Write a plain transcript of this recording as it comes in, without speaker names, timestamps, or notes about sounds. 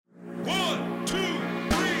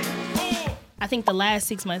I think the last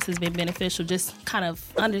 6 months has been beneficial, just kind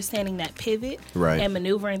of understanding that pivot and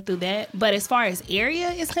maneuvering through that. But as far as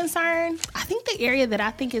area is concerned, I think the area that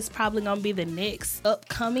I think is probably going to be the next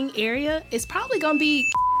upcoming area is probably going to be...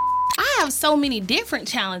 I have so many different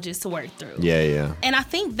challenges to work through. Yeah. And I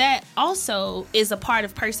think that also is a part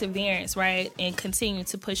of perseverance, right? And continuing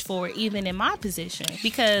to push forward, even in my position.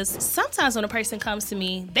 Because sometimes when a person comes to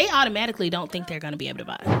me, they automatically don't think they're going to be able to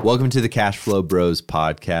buy. Welcome to the Cash Flow Bros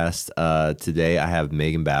podcast. Today I have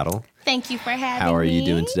Magan Battle. Thank you for having me. How are you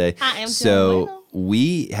doing today? I am doing well.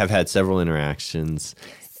 We have had several interactions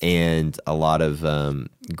and a lot of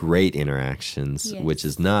great interactions, which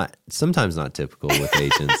is sometimes not typical with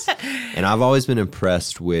agents. And I've always been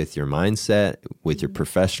impressed with your mindset, with your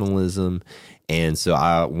professionalism. And so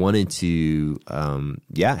I wanted to,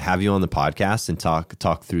 have you on the podcast and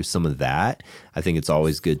talk through some of that. I think it's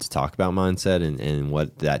always good to talk about mindset and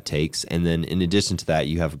what that takes. And then in addition to that,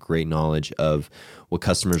 you have great knowledge of what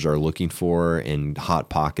customers are looking for and hot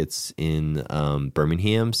pockets in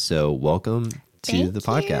Birmingham. So welcome to the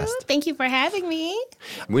podcast. Thank you for having me.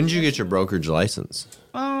 When did you get your brokerage license?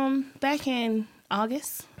 Back in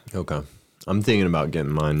August. Okay. I'm thinking about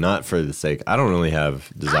getting mine, not for the sake. I don't really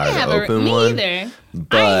have desire to open me one. Either.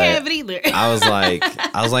 But I ain't have it either. I was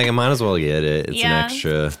like, I might as well get it. It's an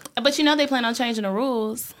extra. But you know they plan on changing the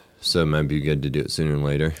rules. So it might be good to do it sooner or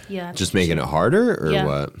later. Yeah. Just making it harder or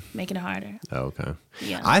what? Making it harder. Oh, okay.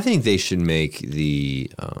 Yeah. I think they should make the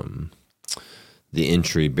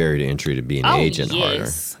barrier to entry to be an agent harder,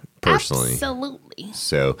 personally. Absolutely.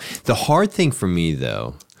 So the hard thing for me,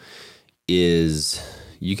 though, is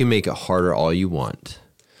you can make it harder all you want,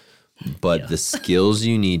 but the skills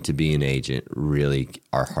you need to be an agent really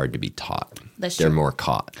are hard to be taught. They're more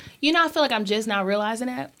caught. You know, I feel like I'm just now realizing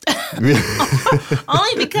that.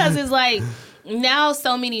 Only because it's like now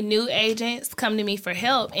so many new agents come to me for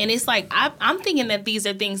help, and it's like I'm thinking that these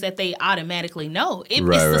are things that they automatically know. It's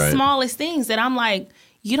the smallest things that I'm like,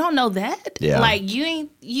 you don't know that? Yeah. Like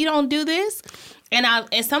you don't do this?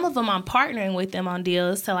 And some of them I'm partnering with them on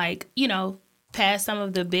deals to like, pass some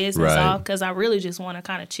of the business off because I really just want to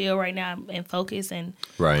kind of chill right now and focus and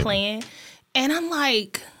plan. And I'm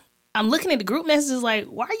like, I'm looking at the group messages like,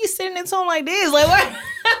 why are you sitting in something like this? Like,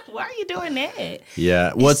 why are you doing that?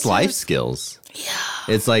 Yeah. What's life skills? Yeah.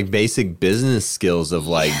 It's like basic business skills of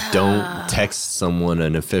like, don't text someone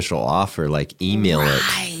an official offer, like email it.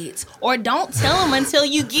 Right. Or don't tell them until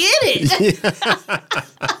you get it.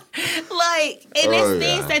 Like, and there's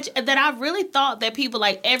things that I really thought that people,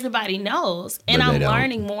 like, everybody knows. And I'm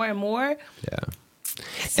learning more and more. Yeah.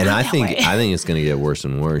 And I think it's going to get worse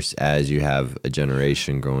and worse as you have a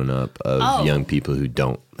generation growing up of young people who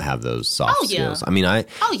don't have those soft skills. I mean, I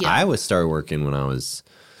was started working when I was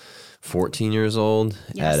 14 years old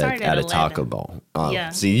at a Taco Bell.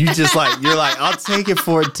 See, you're like, I'll take it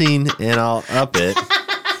 14 and I'll up it.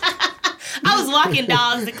 I was walking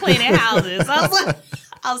dogs and cleaning houses.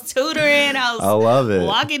 I was tutoring. I love it.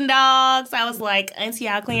 Walking dogs. I was like, Auntie,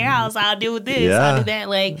 I'll clean your house. I'll do this. I'll do that.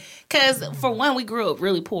 Like, because for one, we grew up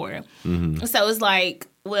really poor. Mm-hmm. So it's like,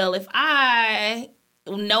 well, if I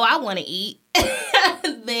know I want to eat,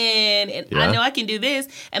 then I know I can do this.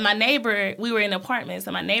 And my neighbor, we were in apartments,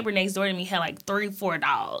 and my neighbor next door to me had like 3-4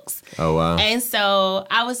 dogs. Oh, wow. And so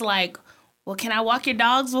I was like, well, can I walk your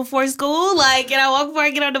dogs before school? Like, can I walk before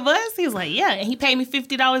I get on the bus? He was like, yeah. And he paid me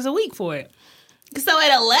 $50 a week for it. So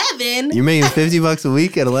at 11... You're making $50 a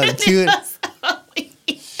week at 11? Shoot. That's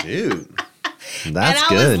good. And I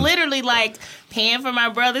was literally like paying for my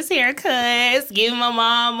brother's haircuts, giving my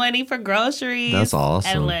mom money for groceries. That's awesome.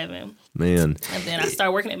 At 11. Man. And then I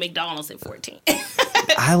started working at McDonald's at 14.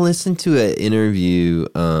 I listened to an interview.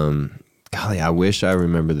 Golly, I wish I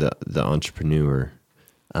remember the entrepreneur.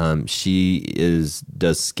 She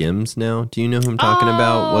does Skims now. Do you know who I'm talking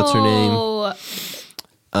about? What's her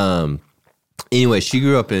name? Anyway, she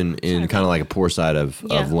grew up in kind of like a poor side of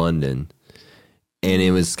London. And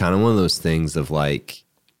it was kind of one of those things of like,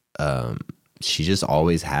 she just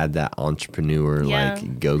always had that entrepreneur,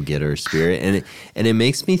 like go-getter spirit. And it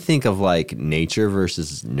makes me think of like nature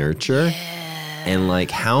versus nurture. Yeah. And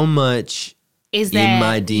like how much in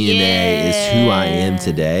my DNA is who I am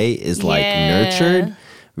today is like nurtured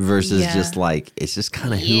versus just like, it's just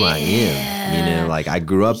kind of who I am. Like I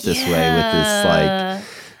grew up this way with this like,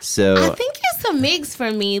 so I think it's a mix for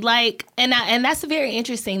me, like, and that's very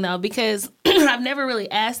interesting though, because I've never really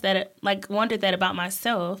asked that, like, wondered that about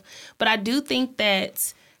myself. But I do think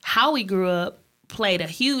that how we grew up played a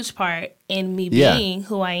huge part in me being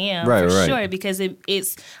who I am, for sure. Because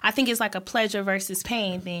it's, I think it's like a pleasure versus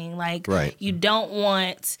pain thing. Like, you don't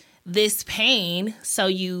want this pain, so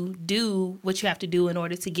you do what you have to do in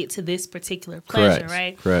order to get to this particular pleasure,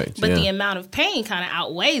 right? Correct. But the amount of pain kind of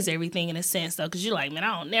outweighs everything in a sense, though, because you're like, man,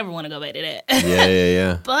 I don't never want to go back to that.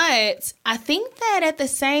 Yeah. But I think that at the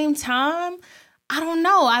same time, I don't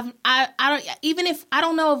know. I don't, even if I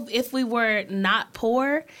don't know if we were not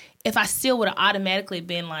poor, if I still would have automatically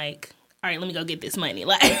been like, all right, let me go get this money.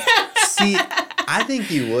 Like, see, I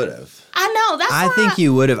think you would have. I know. I think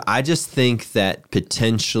you would have. I just think that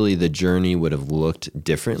potentially the journey would have looked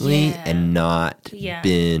differently and not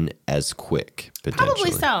been as quick,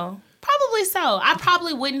 potentially. Probably so. I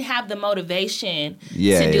probably wouldn't have the motivation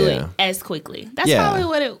to do it as quickly. That's probably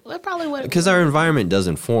what it because our environment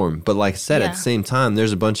doesn't form. But like I said, at the same time,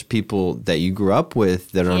 there's a bunch of people that you grew up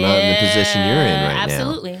with that are not in the position you're in right now.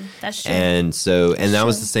 Absolutely. That's true. And so, that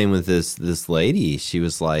was the same with this lady. She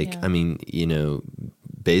was like, I mean,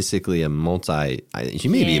 basically she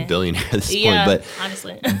may be a billionaire at this point, but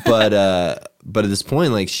honestly, but at this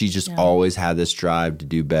point, like, she just always had this drive to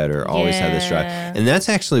do better, always had this drive. And that's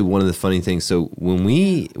actually one of the funny things. So when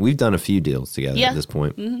we've done a few deals together at this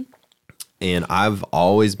point, and I've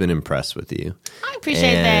always been impressed with you. I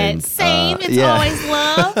appreciate that. Same. It's always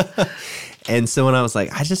love. And so when I was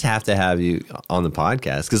like, I just have to have you on the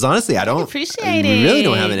podcast, because honestly, we really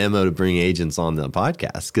don't have an MO to bring agents on the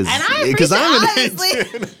podcast, because I'm an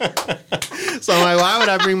agent. So I'm like, why would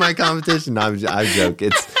I bring my competition? I joke.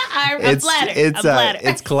 I'm flattered.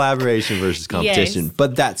 It's collaboration versus competition. Yes.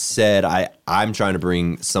 But that said, I'm trying to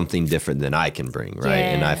bring something different than I can bring, right?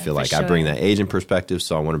 And I feel like I bring that agent perspective,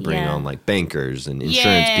 so I want to bring on like bankers and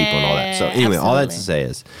insurance people and all that. So anyway, all that to say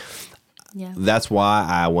is, that's why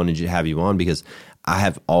I wanted to have you on, because I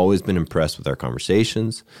have always been impressed with our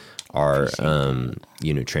conversations, our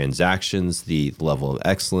transactions, the level of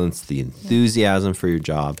excellence, the enthusiasm for your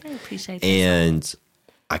job. I appreciate that. And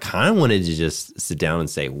I kind of wanted to just sit down and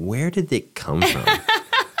say, where did it come from?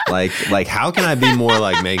 like how can I be more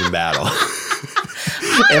like Magan Battle?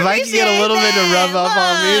 If I can get a little bit to rub up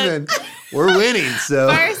on me, then we're winning. So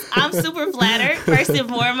first, I'm super flattered, first and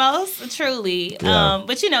foremost, truly.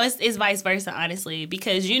 But it's vice versa, honestly,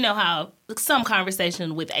 because you know how some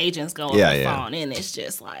conversation with agents go on the phone, and it's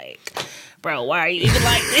just like, bro, why are you even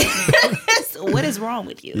like this? What is wrong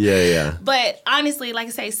with you? Yeah. But honestly, like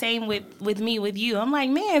I say, same with me, with you. I'm like,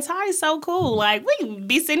 man, Ty's so cool. Like, we can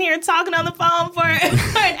be sitting here talking on the phone for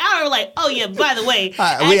an hour. Like, oh yeah, by the way,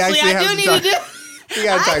 I do need to do. We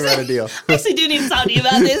gotta talk about a deal. I actually do need to talk to you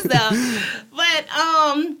about this, though. But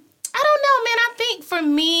I don't know, man. I think for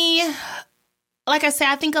me, like I said,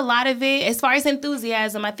 I think a lot of it, as far as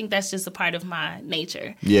enthusiasm, I think that's just a part of my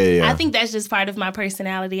nature. Yeah. I think that's just part of my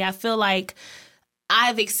personality. I feel like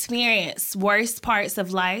I've experienced worse parts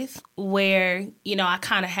of life where, I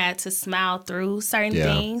kind of had to smile through certain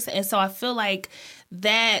things. And so I feel like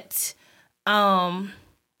that,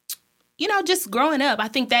 just growing up, I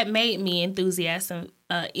think that made me enthusiastic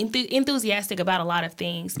about a lot of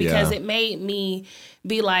things, because it made me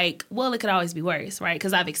be like, well, it could always be worse, right?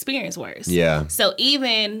 Because I've experienced worse. Yeah. So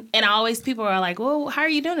people are like, well, how are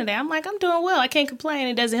you doing today? I'm like, I'm doing well. I can't complain.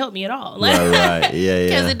 It doesn't help me at all. Right. Yeah.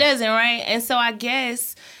 Because it doesn't, right? And so I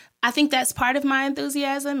think that's part of my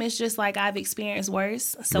enthusiasm. It's just like I've experienced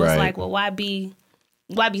worse. So it's like, well, why be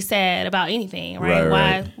sad about anything,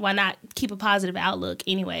 right? Why not keep a positive outlook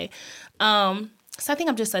anyway? So I think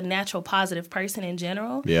I'm just a natural positive person in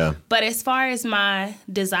general. Yeah. But as far as my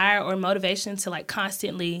desire or motivation to like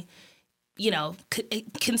constantly,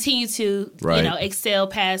 continue to, excel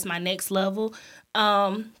past my next level,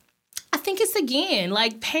 I think it's, again,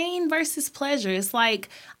 like pain versus pleasure. It's like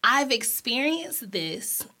I've experienced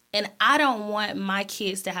this, and I don't want my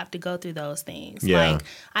kids to have to go through those things. Yeah. Like,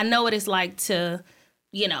 I know what it's like to,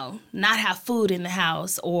 not have food in the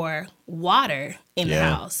house or water in the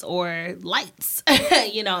house or lights,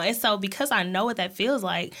 And so because I know what that feels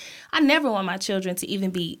like, I never want my children to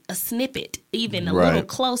even be a snippet, even a little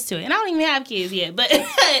close to it. And I don't even have kids yet, but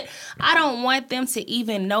I don't want them to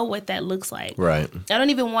even know what that looks like. Right. I don't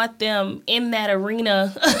even want them in that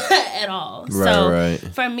arena at all.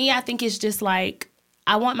 For me, I think it's just like,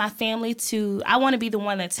 I want to be the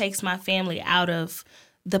one that takes my family out of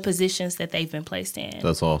the positions that they've been placed in.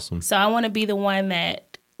 That's awesome. So I want to be the one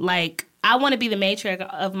that, like, I want to be the matriarch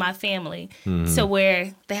of my family, to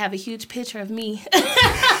where they have a huge picture of me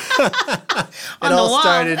on the wall.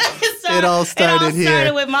 It all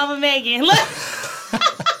started with Mama Megan.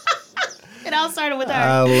 It all started with her.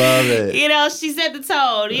 I love it. She set the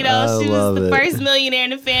tone. She was the first millionaire in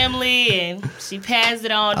the family, and she passed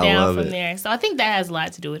it on down from there. So I think that has a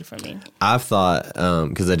lot to do with it for me. I've thought,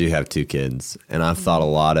 because I do have 2 kids, and I've thought a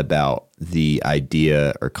lot about the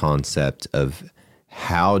idea or concept of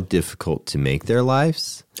how difficult to make their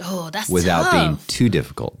lives without tough. being too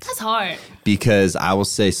difficult. That's hard. Because I will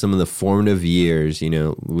say some of the formative years,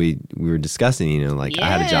 we were discussing, like I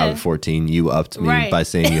had a job at 14. You upped me by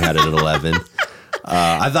saying you had it at 11.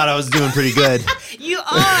 I thought I was doing pretty good. You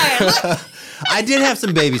are. I did have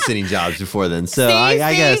some babysitting jobs before then. So I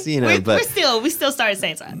guess, we still started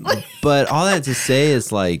same time. But all that to say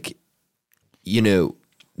is like,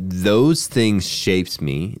 those things shaped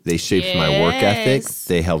me. They shaped my work ethic.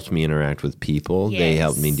 They helped me interact with people. Yes. They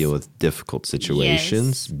helped me deal with difficult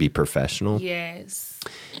situations, be professional. Yes.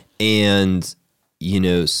 And,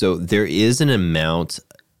 so there is an amount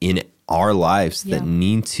in our lives that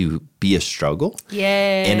need to be a struggle.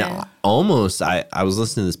 Yeah. And almost, I was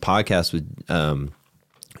listening to this podcast with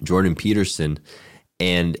Jordan Peterson,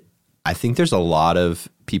 and I think there's a lot of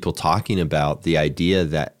people talking about the idea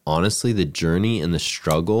that honestly the journey and the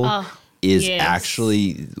struggle is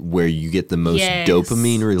actually where you get the most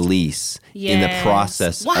dopamine release in the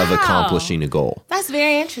process of accomplishing a goal. That's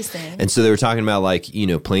very interesting. And so they were talking about like,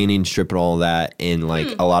 planning, trip and all that. And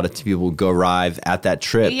like a lot of people go arrive at that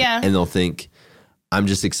trip and they'll think, I'm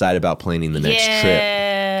just excited about planning the next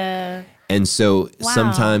trip. And so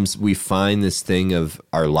sometimes we find this thing of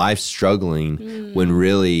our life struggling when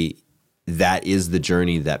really that is the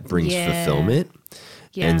journey that brings fulfillment.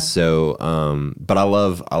 Yeah. And so, but I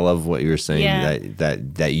love what you were saying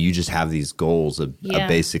that you just have these goals of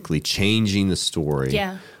basically changing the story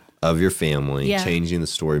of your family, changing the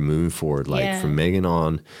story moving forward. Like from Megan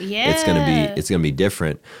on, it's gonna be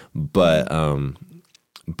different. But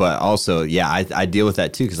also, I deal with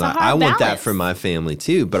that too because I want that for my family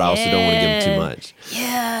too. But I also don't want to give them too much.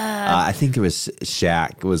 Yeah, I think it was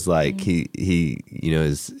Shaq was like he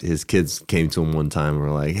his kids came to him one time and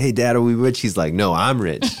were like, "Hey, Dad, are we rich?" He's like, "No, I'm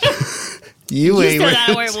rich." You ain't still rich.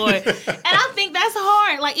 gotta work for it. And I think that's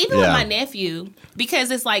hard. Like even with my nephew,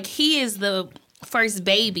 because it's like he is the first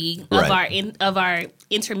baby of our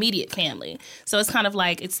intermediate family. So it's kind of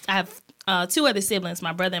like I have two other siblings,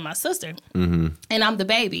 my brother and my sister, and I'm the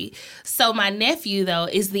baby. So my nephew, though,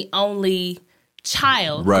 is the only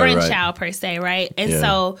grandchild per se, right? And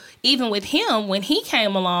so even with him, when he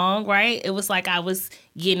came along, right, it was like I was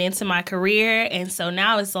getting into my career. And so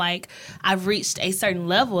now it's like I've reached a certain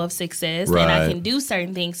level of success and I can do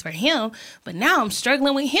certain things for him. But now I'm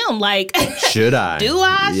struggling with him. Like, should I? Do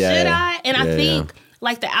I? Should I? And I think...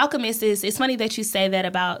 Like The Alchemist it's funny that you say that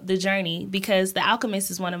about the journey because The Alchemist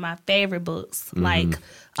is one of my favorite books, like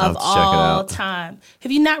of all time.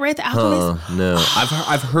 Have you not read The Alchemist? No,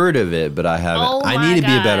 I've heard of it, but I haven't. I need to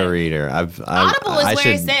be a better reader. Audible is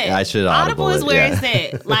where it's at. I should Audible is where it's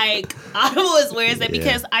at. Like Audible is where it's at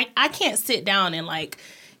because I can't sit down and like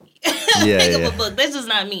pick up a book. That's just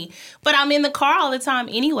not me. But I'm in the car all the time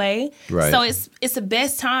anyway. Right. So it's the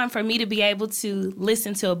best time for me to be able to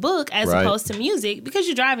listen to a book as opposed to music because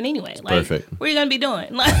you're driving anyway. Like, perfect. What are you going to be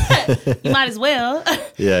doing? Like, you might as well.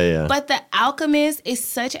 Yeah. But The Alchemist is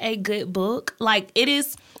such a good book. Like, it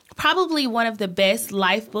is probably one of the best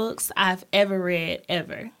life books I've ever read,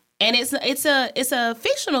 ever. And it's a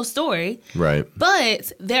fictional story. Right.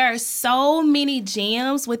 But there are so many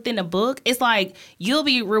gems within the book. It's like you'll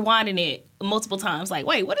be rewinding it multiple times. Like,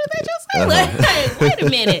 wait, what did they just say? Like, wait a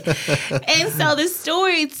minute. And so the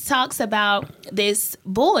story talks about this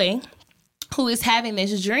boy who is having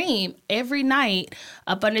this dream every night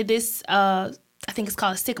up under this I think it's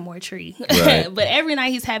called a sycamore tree. Right. But every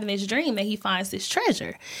night he's having this dream that he finds this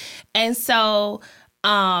treasure. And so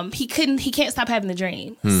he can't stop having the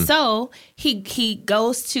dream. So he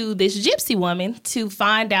goes to this gypsy woman to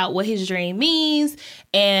find out what his dream means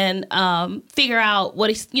and figure out what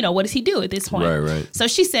does he do at this point. Right. So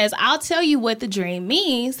she says, I'll tell you what the dream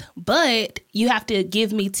means, but you have to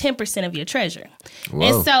give me 10% of your treasure. Whoa.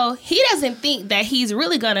 And so he doesn't think that he's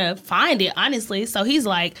really gonna find it, honestly. So he's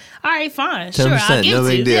like, all right, fine, sure, I'll give it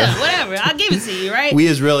to you. Deal. Yeah, whatever, I'll give it to you, right? We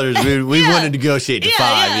as realtors, we want to negotiate to 5.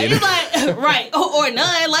 Yeah. He's like, right, or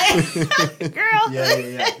none. Like, girl,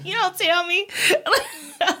 you don't tell me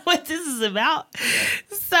what this is about.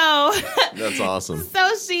 So that's awesome.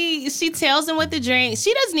 So she tells him what the dream.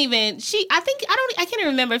 She doesn't even. I can't even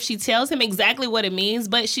remember if she tells him exactly what it means,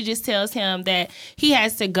 but she just tells him that he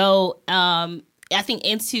has to go. I think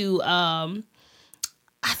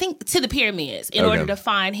to the pyramids in order to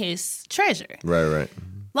find his treasure. Right.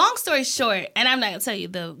 Long story short, and I'm not gonna tell you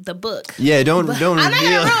the book. Yeah, don't. I'm not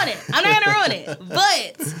gonna ruin it.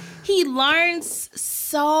 But he learns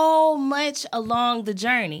so much along the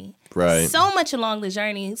journey. Right. So much along the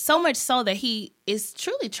journey. So much so that he is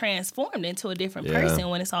truly transformed into a different person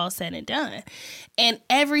when it's all said and done. And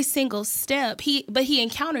every single step, he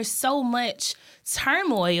encounters so much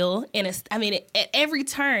turmoil at every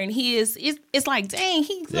turn it's like, dang,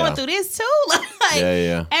 he's going through this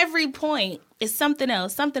too. Every point is something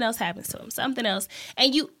else happens to him, something else.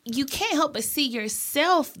 And you can't help but see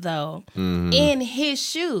yourself though in his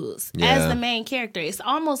shoes as the main character. It's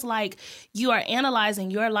almost like you are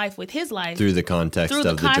analyzing your life with his life through the context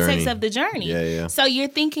of the journey. So you're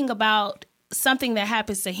thinking about something that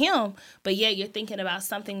happens to him, but yet you're thinking about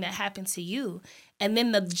something that happened to you. And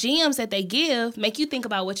then the gems that they give make you think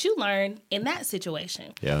about what you learned in that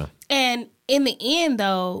situation. Yeah. And in the end,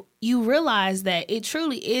 though, you realize that it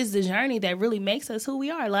truly is the journey that really makes us who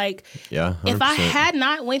we are. Like, 100%. If I had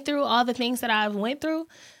not went through all the things that I've went through,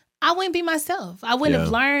 I wouldn't be myself. I wouldn't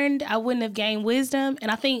have learned. I wouldn't have gained wisdom.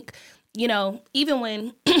 And I think, even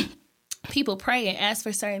when people pray and ask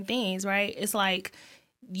for certain things, right, it's like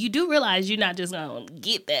you do realize you're not just going to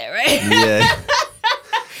get that, right? Yeah.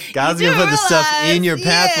 God's going to put the stuff in your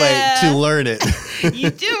pathway to learn it. You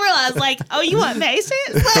do realize, like, oh, you want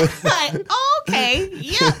patience? Like, oh, okay,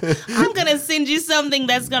 yeah. I'm going to send you something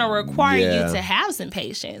that's going to require you to have some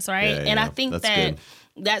patience, right? And I think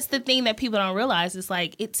that's the thing that people don't realize. It's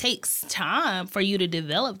like it takes time for you to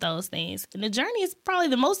develop those things. And the journey is probably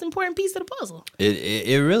the most important piece of the puzzle.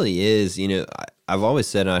 It really is. I've always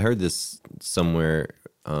said, and I heard this somewhere,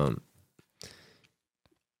 it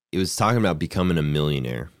was talking about becoming a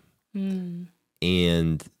millionaire.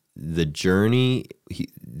 And the journey,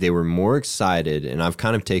 they were more excited, and I've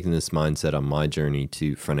kind of taken this mindset on my journey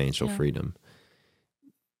to financial freedom.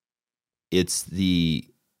 It's the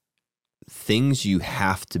things you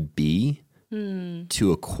have to be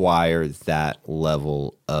to acquire that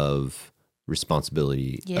level of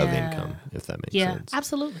responsibility of income, if that makes sense. Yeah,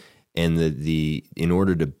 absolutely. And in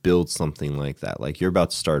order to build something like that, like you're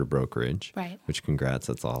about to start a brokerage, right? Which, congrats,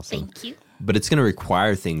 that's awesome. Thank you. But it's going to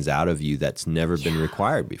require things out of you that's never been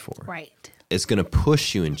required before. Right. It's going to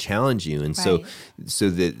push you and challenge you. And so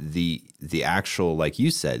the actual, like you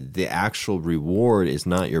said, the actual reward is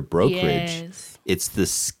not your brokerage. Yes. It's the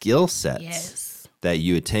skill sets that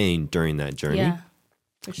you attain during that journey. Yeah,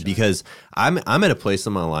 for sure. Because I'm at a place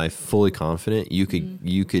in my life fully confident you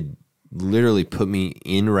could literally put me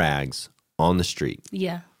in rags on the street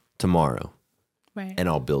tomorrow. Right. And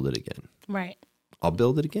I'll build it again. Right. I'll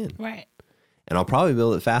build it again. Right. And I'll probably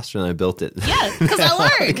build it faster than I built it. Yeah, because I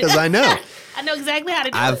learned. Because I know. I know exactly how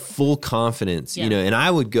to do it. I have full confidence, and I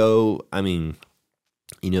would go,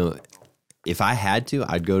 if I had to,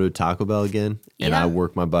 I'd go to Taco Bell again and I'd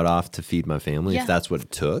work my butt off to feed my family if that's what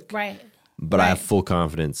it took. Right. But I have full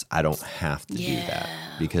confidence I don't have to do that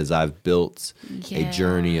because I've built a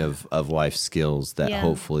journey of life skills that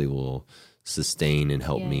hopefully will sustain and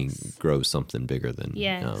help me grow something bigger than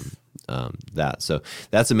that. So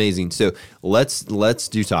that's amazing. So let's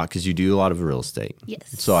do talk because you do a lot of real estate.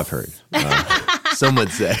 Yes. So I've heard. Some would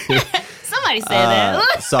say. Somebody said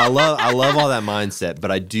that. So I love all that mindset,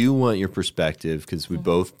 but I do want your perspective because we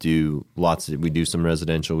both do we do some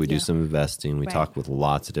residential, we do some investing, we talk with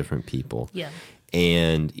lots of different people. Yeah.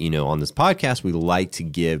 And, on this podcast, we like to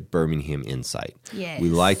give Birmingham insight. Yes. We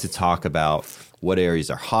like to talk about what areas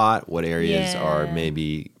are hot, what areas are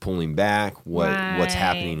maybe pulling back, what's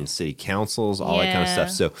happening in city councils, all that kind of stuff.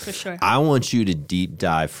 So for sure. I want you to deep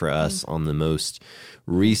dive for us on the most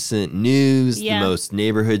recent news, the most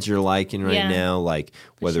neighborhoods you're liking right now, like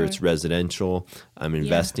whether it's residential,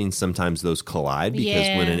 investing. Sometimes those collide because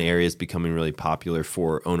when an area is becoming really popular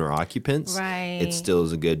for owner occupants, it still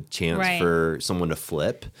is a good chance for someone to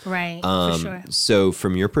flip. Right, for sure. So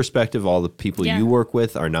from your perspective, all the people you work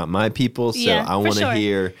with are not my people. So I want to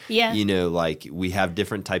hear, like we have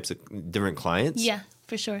different types of different clients. Yeah.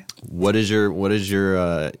 For sure. What is your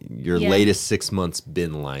latest 6 months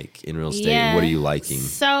been like in real estate? Yeah. What are you liking?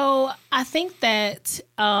 So I think that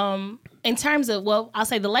in terms of, I'll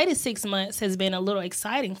say the latest 6 months has been a little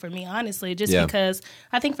exciting for me, honestly, just because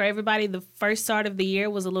I think for everybody, the first start of the year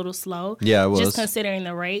was a little slow. Yeah, it was. Just considering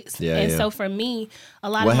the rates. So for me, a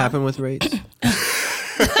lot What happened with rates?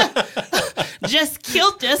 Just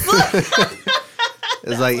killed us.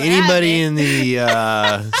 It's like anybody in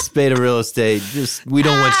the spade of real estate, we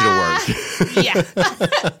don't want you to work.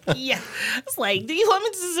 Yeah. It's like, do you want me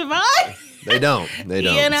to survive? They don't.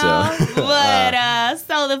 But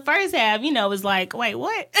so the first half, was like, wait,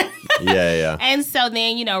 what? Yeah. And so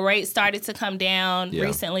then, rates started to come down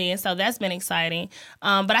recently. And so that's been exciting.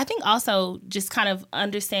 But I think also just kind of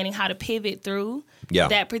understanding how to pivot through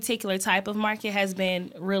that particular type of market has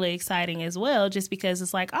been really exciting as well, just because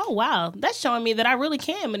it's like, oh, wow, that's showing me that I really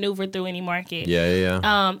can maneuver through any market.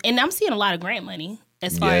 Yeah. And I'm seeing a lot of grant money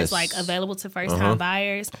as far as like available to first time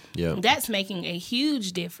buyers. That's making a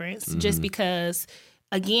huge difference just because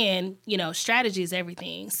again, strategy is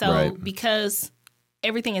everything. So because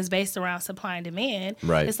everything is based around supply and demand,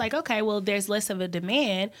 it's like, okay, well, there's less of a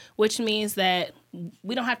demand, which means that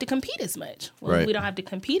we don't have to compete as much. Well, if we don't have to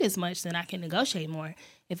compete as much, then I can negotiate more.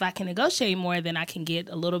 If I can negotiate more, then I can get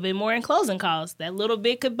a little bit more in closing costs. That little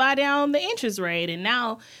bit could buy down the interest rate, and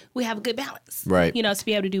now we have a good balance, to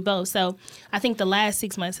be able to do both. So I think the last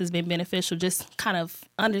 6 months has been beneficial, just kind of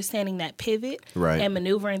understanding that pivot and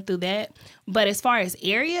maneuvering through that. But as far as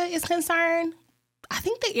area is concerned, I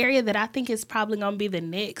think the area that I think is probably going to be the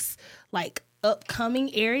next,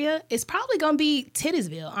 upcoming area is probably going to be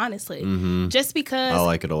Titusville, honestly. Just because. I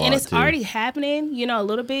like it a lot, and it's already happening, a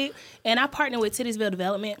little bit. And I partner with Titusville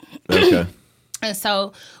Development. Okay. And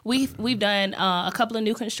so we've done a couple of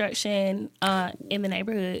new construction in the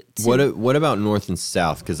neighborhood. Too. What about north and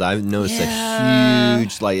south? Because I've noticed a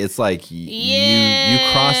huge, it's like you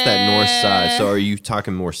cross that north side. So are you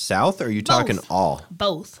talking more south or are you talking all?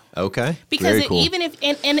 Both. Okay. Because even if,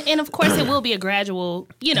 and of course it will be a gradual,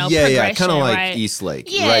 progression. Yeah, kind of like East Lake.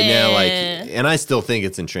 Right now, and I still think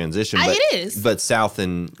it's in transition. But, it is. But south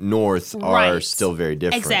and north are still very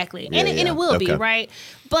different. Exactly. And it will be, right?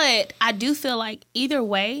 But I do feel like either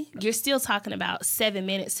way, you're still talking about 7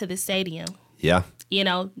 minutes to the stadium. Yeah.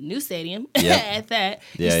 New stadium at that.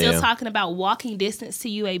 You're still talking about walking distance to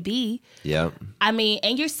UAB. Yeah. I mean,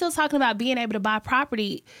 and you're still talking about being able to buy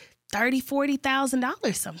property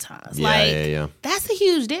 $30,000-$40,000 sometimes. That's a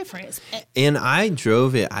huge difference. And I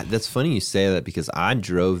drove it. That's funny you say that because I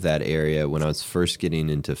drove that area when I was first getting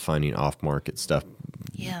into finding off-market stuff.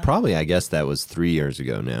 Probably, I guess that was 3 years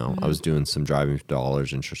ago now. I was doing some driving for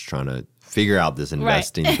dollars and just trying to figure out this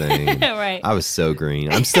investing thing. I was so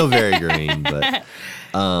green. I'm still very green, but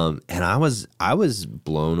and I was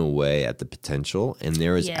blown away at the potential. And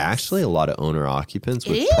there was actually a lot of owner occupants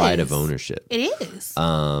with pride of ownership. It is.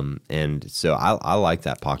 And so I like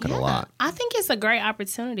that pocket a lot. I think it's a great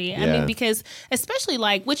opportunity. I mean, because especially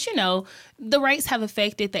which the rates have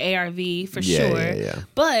affected the ARV for sure.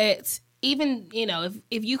 But even,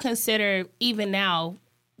 if you consider even now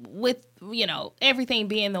with, everything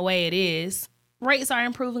being the way it is, rates are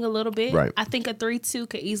improving a little bit. Right. I think a 3.2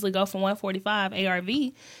 could easily go from 145 ARV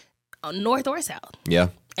north or south. Yeah.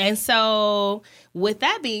 And so with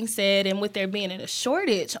that being said, and with there being a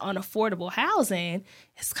shortage on affordable housing,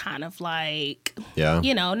 it's kind of like, now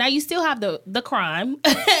you still have the crime.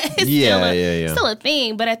 It's still a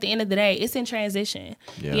thing, but at the end of the day, it's in transition,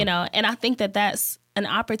 and I think that's an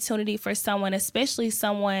opportunity for someone, especially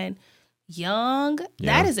someone young.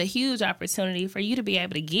 That is a huge opportunity for you to be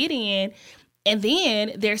able to get in. And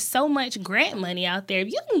then there's so much grant money out there. If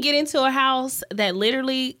you can get into a house that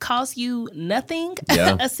literally costs you nothing,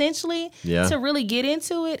 essentially, to really get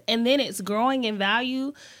into it, and then it's growing in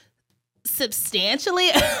value substantially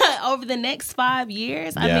over the next 5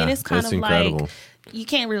 years. I mean, it's kind of incredible. You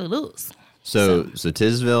can't really lose. So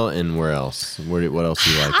Titusville, and where else? What else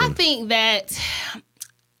do you like? I think that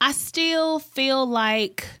I still feel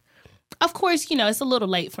like, of course, it's a little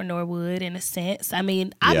late for Norwood in a sense. I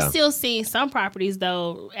mean, I'm still seeing some properties,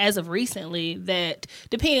 though, as of recently, that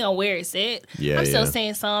depending on where it's at, I'm still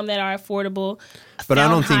seeing some that are affordable. But I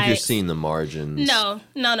don't think you're seeing the margins. No.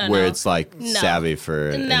 Where it's savvy for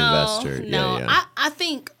an investor. No. I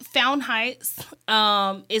think Fountain Heights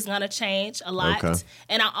is going to change a lot. Okay.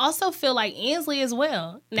 And I also feel like Ansley as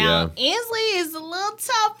well. Now, Ansley is a little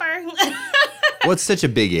tougher. Well, it's such a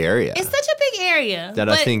big area. It's such a big area. That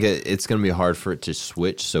I think it's going to be hard for it to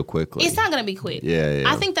switch so quickly. It's not going to be quick. Yeah.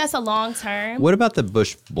 I think that's a long term. What about the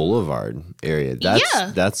Bush Boulevard area?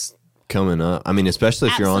 That's coming up. I mean, especially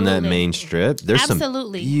if you're on that main strip. There's some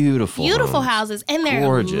beautiful houses. And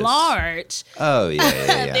they're large. Oh,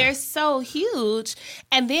 yeah. They're so huge.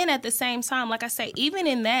 And then at the same time, like I say, even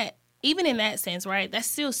in that sense, right, that's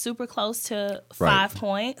still super close to 5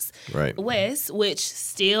 Points West, which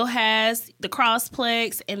still has the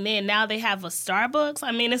Crossplex, and then now they have a Starbucks.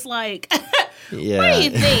 I mean, it's like, what do you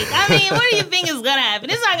think? I mean, what do you think is going to happen?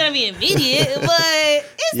 It's not going to be immediate, but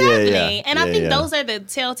it's happening. And I think those are the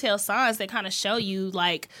telltale signs that kind of show you,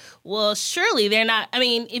 like, well, surely they're not. I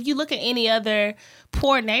mean, if you look at any other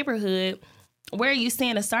poor neighborhood, where are you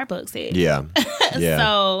seeing a Starbucks at? Yeah.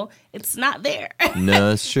 So it's not there.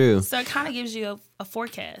 No, it's true. So it kind of gives you a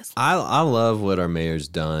forecast. I love what our mayor's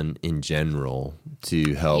done in general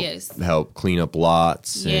to help clean up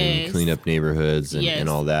lots and clean up neighborhoods and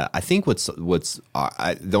all that. I think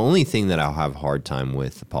the only thing that I'll have a hard time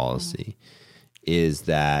with the policy is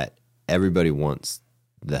that everybody wants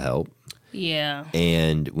the help. Yeah.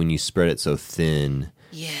 And when you spread it so thin,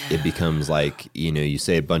 it becomes like, you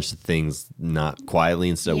say a bunch of things not quietly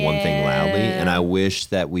instead of one thing loudly. And I wish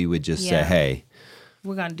that we would just say, hey,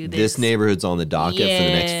 we're going to do this neighborhood's on the docket for the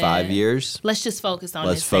next 5 years. Let's just focus on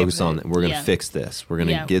Let's focus on it. We're going to fix this. We're going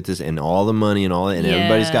to get this and all the money and all that. And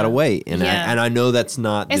everybody's got to wait. And I know that's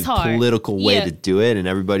not the political way to do it and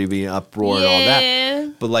everybody being uproar and all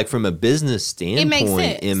that. But like from a business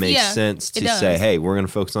standpoint, it makes sense to say, hey, we're going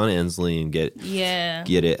to focus on Ensley and get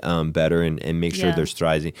it better and make sure there's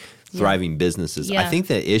thriving businesses. I think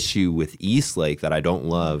the issue with Eastlake that I don't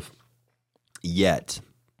love yet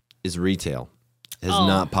is retail. Has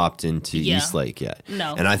not popped into Eastlake yet.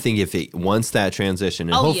 No. And I think if it once that transition,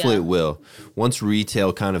 and hopefully it will, once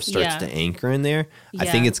retail kind of starts to anchor in there, I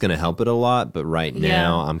think it's going to help it a lot. But right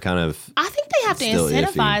now, I'm kind of I think they have to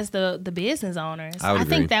incentivize the business owners. I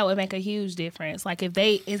think that would make a huge difference. Like if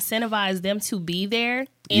they incentivize them to be there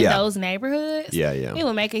in those neighborhoods, it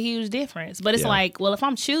would make a huge difference. But it's like, well, if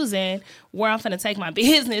I'm choosing where I'm going to take my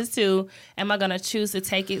business to, am I going to choose to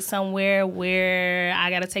take it somewhere where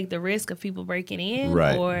I got to take the risk of people breaking in?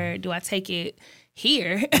 Right. Or do I take it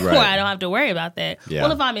here where I don't have to worry about that? Yeah.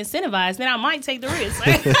 Well, if I'm incentivized, then I might take the risk.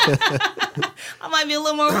 I might be a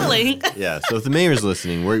little more willing. Yeah. So if the mayor's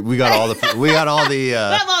listening, we got all the we have all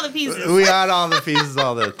the pieces. We got all the pieces,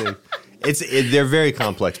 all that thing. They're very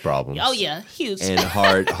complex problems. Oh yeah, huge and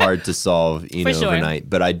hard to solve, overnight.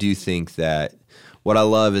 But I do think that what I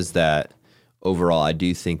love is that overall, I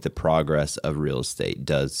do think the progress of real estate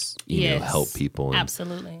does help people. And,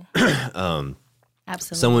 absolutely.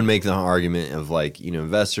 Absolutely. Someone make the argument of like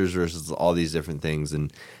investors versus all these different things,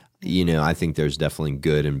 and I think there's definitely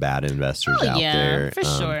good and bad investors out there for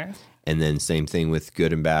sure. And then same thing with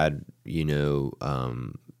good and bad,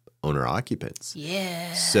 owner occupants.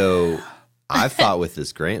 Yeah. So I've thought with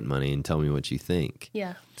this grant money, and tell me what you think.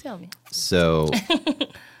 Yeah, tell me. So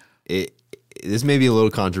this may be a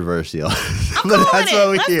little controversial, but that's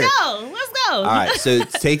what we hear. Let's go. All right. So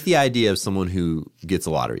take the idea of someone who gets a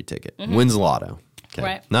lottery ticket, wins the lotto. Okay.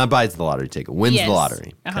 Right. Not buys the lottery ticket, wins the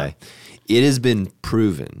lottery. Okay. It has been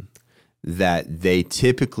proven that they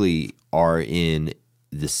typically are in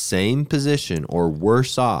the same position or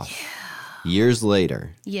worse off years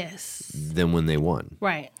later than when they won.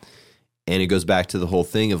 Right. And it goes back to the whole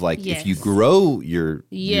thing of like, if you grow your to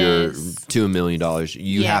 $1 million,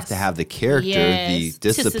 you have to have the character, the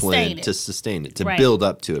discipline to sustain it, to build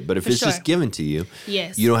up to it. But if it's just given to you,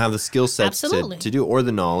 you don't have the skill sets to do, or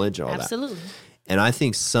the knowledge, all that. And I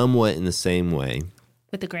think somewhat in the same way,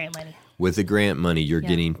 with the grant money. With the grant money, you're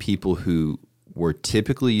getting people who were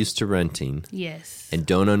typically used to renting and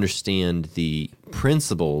don't understand the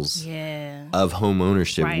principles of home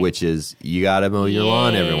ownership, which is you got to mow your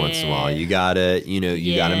lawn every once in a while. You got to,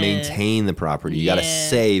 you got to maintain the property. You got to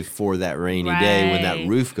save for that rainy day when that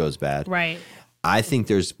roof goes bad. Right. I think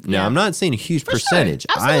there's, now I'm not saying a huge percentage,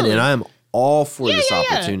 and I'm all for this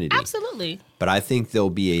opportunity. Absolutely. But I think there'll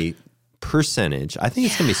be a percentage. I think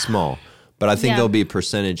it's going to be small. But I think there'll be a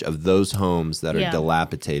percentage of those homes that are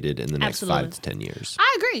dilapidated in the next 5 to 10 years.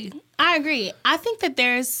 I agree. I think that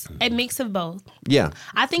there's a mix of both. Yeah.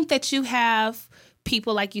 I think that you have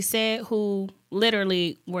people, like you said, who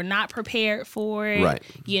literally were not prepared for it. Right.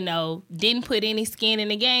 Didn't put any skin in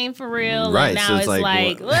the game for real. Right. And now so it's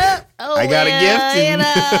like, I got a gift.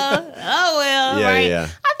 Oh, well. Right. Yeah.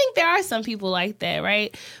 I think there are some people like that,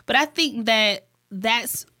 right? But I think that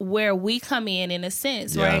that's where we come in a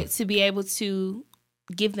sense, right? To be able to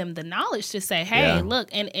give them the knowledge to say, hey, look,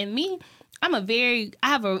 and me, I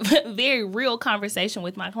have a very real conversation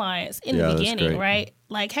with my clients in the beginning, right?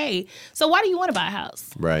 Like, hey, so why do you want to buy a house?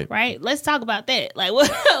 Right? Let's talk about that. Like,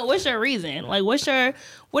 what's your reason? Like,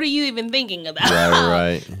 what are you even thinking about?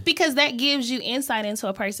 Right. Because that gives you insight into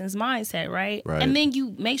a person's mindset, right? And then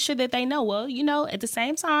you make sure that they know, well, at the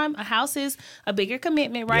same time, a house is a bigger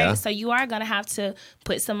commitment, right? Yeah. So you are going to have to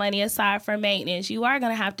put some money aside for maintenance. You are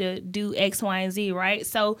going to have to do X, Y, and Z, right?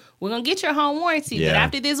 So we're going to get your home warranty. But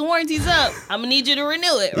after this warranty's up, I'm going to need you to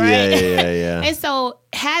renew it, right? Yeah. And so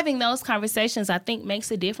having those conversations, I think,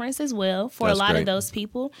 makes a difference as well for a lot of those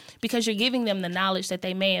people, because you're giving them the knowledge that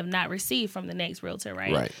they may have not received from the next realtor,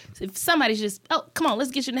 right? So if somebody's just, oh, come on,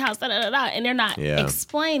 let's get you in the house, and they're not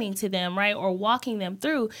explaining to them, right, or walking them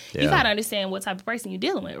through, you got to understand what type of person you're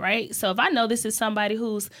dealing with, right? So if I know this is somebody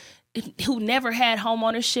who never had home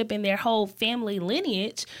ownership in their whole family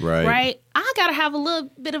lineage, right? I got to have a little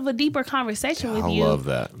bit of a deeper conversation with you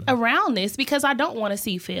around this, because I don't want to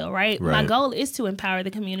see you fail, right? My goal is to empower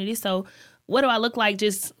the community. So what do I look like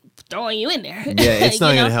just throwing you in there. Yeah, it's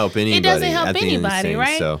not going to help anybody. It doesn't help anybody,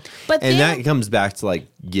 right? So, but and that comes back to like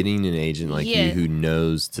getting an agent like you who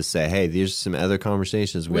knows to say, hey, there's some other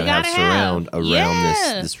conversations we gotta have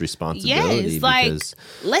around this responsibility. Yes, because,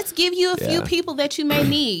 let's give you a few people that you may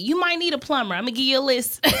need. You might need a plumber. I'm gonna give you a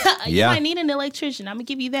list. You might need an electrician. I'm gonna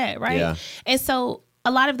give you that, right? Yeah. And so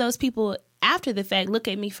a lot of those people after the fact look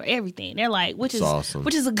at me for everything. They're like, which is awesome.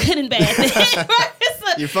 Which is a good and bad thing.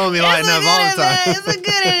 Your phone be lighting up all the time. It's a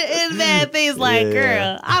good and bad thing. It's like,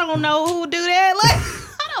 girl, I don't know who do that. Like,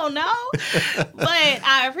 I don't know. But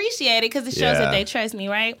I appreciate it because it shows that they trust me,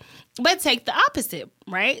 right? But take the opposite,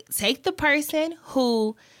 right? Take the person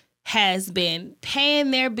who has been paying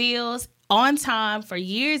their bills on time for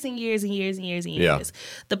years and years and years and years and years.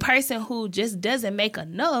 The person who just doesn't make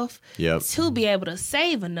enough to be able to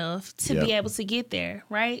save enough to be able to get there,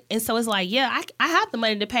 right? And so it's like, I have the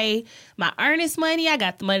money to pay my earnest money. I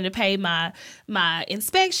got the money to pay my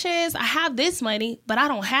inspections. I have this money, but I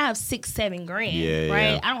don't have $6-7 grand,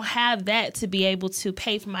 right? I don't have that to be able to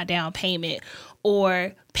pay for my down payment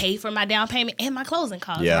or pay for my down payment and my closing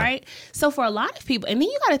costs, right? So for a lot of people, and then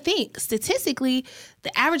you got to think, statistically,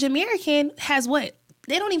 the average American has what?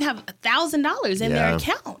 They don't even have $1,000 in their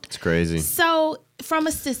account. It's crazy. So from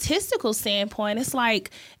a statistical standpoint, it's like,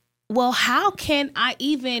 well, how can I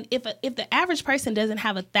even, if the average person doesn't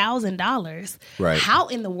have $1,000, how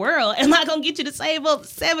in the world am I going to get you to save up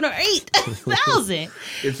 $7,000 or $8,000?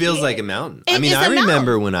 It feels like a mountain. I mean, I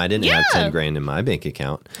remember when I didn't have 10 grand in my bank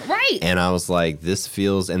account. Right. And I was like, this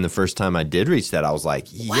feels, and the first time I did reach that, I was like,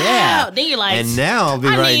 wow. Then you're like, and now I'll be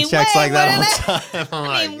writing checks like that all the time.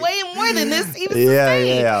 I mean, way more than this even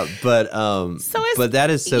Yeah. But that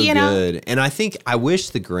is so good. And I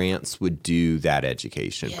wish the grants would do that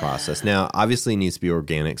education process. Now, obviously, it needs to be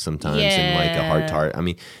organic sometimes and like a hard target. I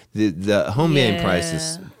mean, the home buying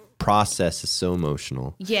process is so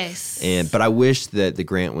emotional. Yes. But I wish that the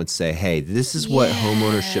grant would say, hey, this is what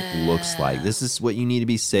homeownership looks like. This is what you need to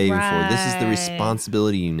be saving for. This is the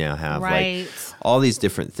responsibility you now have. Like all these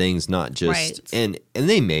different things, not just and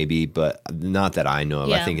they may be, but not that I know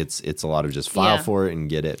of. I think it's a lot of just file for it and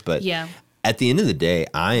get it. But at the end of the day,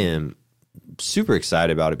 I am super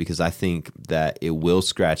excited about it because I think that it will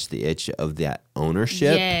scratch the itch of that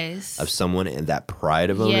ownership of someone and that pride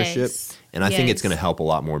of ownership. And I think it's going to help a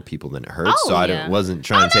lot more people than it hurts. So I wasn't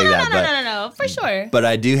trying to take that. No, for sure. But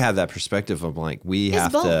I do have that perspective of like, we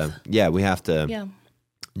have to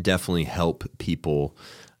definitely help people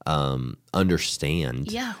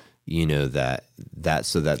understand. You know, that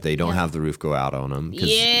so that they don't have the roof go out on them.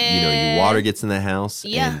 Because, you know, your water gets in the house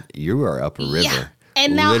and you are up a river.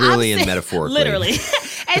 And now literally and metaphorically. Literally.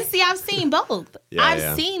 And see, I've seen both.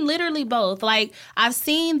 I've seen literally both. Like, I've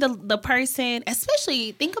seen the person,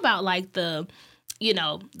 especially think about like the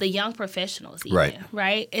young professionals even,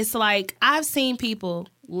 right? It's like, I've seen people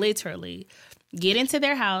literally get into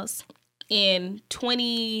their house in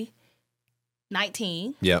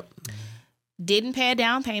 2019. Didn't pay a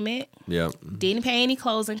down payment. Didn't pay any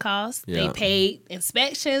closing costs. They paid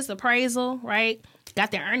inspections, appraisal, right?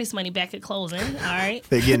 Got their earnest money back at closing. All right.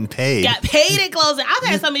 They're getting paid. Got paid at closing. I've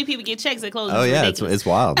had so many people get checks at closing. Oh, yeah. It's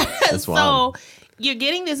wild. It's wild. So you're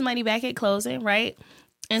getting this money back at closing, right?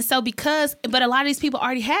 And so but a lot of these people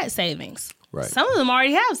already had savings. Right. Some of them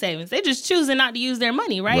already have savings. They're just choosing not to use their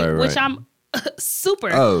money, right? Which I'm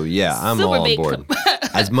super. Oh, yeah. I'm all on board.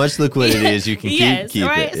 As much liquidity as you can keep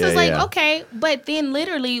right? it. So it's like, okay. But then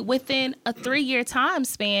literally within a 3-year time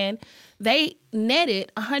span, they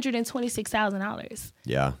netted $126,000.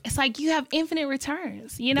 Yeah. It's like you have infinite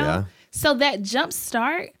returns, you know? Yeah. So that jump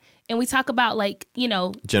start, and we talk about like, you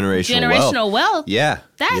know, generational wealth. Yeah.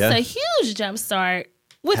 That's a huge jump start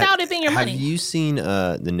without it being your money. Have you seen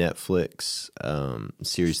the Netflix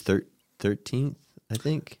series 13th, I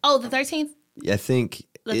think? Oh, the 13th? I think.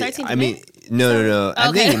 The 13th? I mean, no. Okay.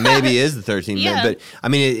 I think it maybe is the 13th. Yeah. But I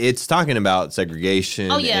mean, it's talking about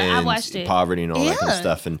segregation and I watched it. Poverty and all that kind of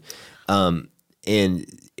stuff. And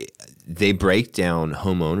they break down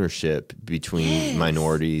home ownership between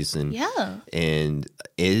minorities and it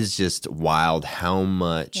is just wild how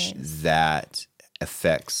much that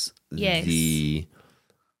affects the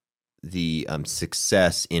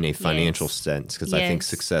success in a financial sense, because I think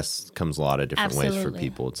success comes a lot of different ways for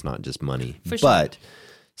people. It's not just money, but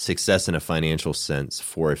success in a financial sense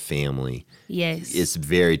for a family is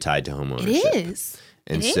very tied to home ownership. It is.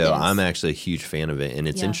 And so I'm actually a huge fan of it. And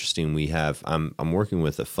it's interesting. I'm working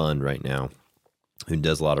with a fund right now who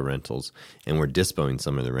does a lot of rentals, and we're dispoing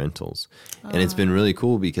some of the rentals. And it's been really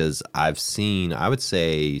cool because I've seen, I would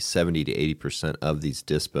say 70 to 80% of these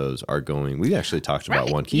dispos are going, we actually talked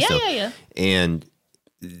about one Keystone. And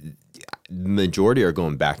majority are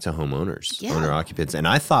going back to homeowners, owner occupants. And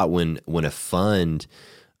I thought when a fund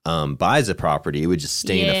buys a property, it would just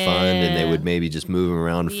stay in a fund and they would maybe just move them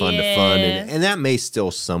around fund to fund. And that may still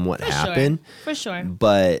somewhat happen. For sure.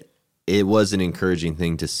 But it was an encouraging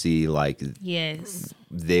thing to see, like,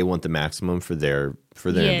 they want the maximum for their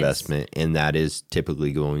investment, and that is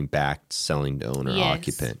typically going back selling to owner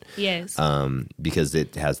occupant. Yes. Because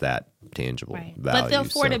it has that tangible value. But the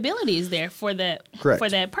affordability is there for that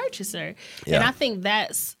purchaser. Yeah. And I think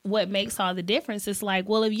that's what makes all the difference. It's like,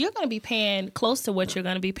 well, if you're going to be paying close to what you're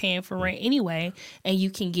going to be paying for rent anyway, and you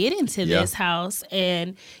can get into this house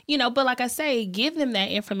and, you know, but like I say, give them that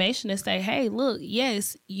information to say, hey, look,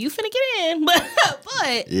 yes, you finna get in, but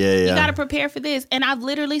you got to prepare for this. And I've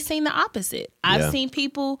literally seen the opposite. I've seen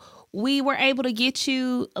people, we were able to get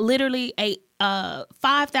you literally a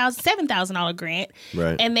 $7,000 grant,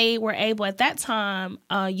 and they were able at that time.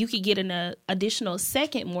 You could get an additional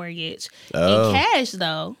second mortgage in cash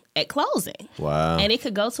though at closing. Wow! And it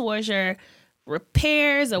could go towards your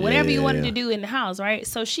repairs or whatever you wanted to do in the house, right?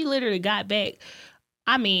 So she literally got back.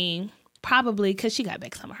 I mean, probably because she got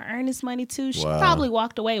back some of her earnest money too. She probably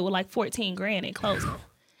walked away with like $14,000 in closing.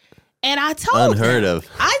 And I told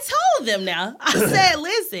them now. I said,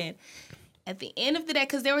 listen. At the end of the day,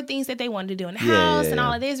 because there were things that they wanted to do in the house and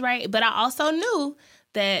all of this, right? But I also knew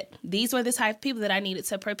that these were the type of people that I needed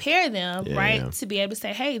to prepare them, right? To be able to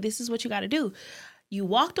say, hey, this is what you got to do. You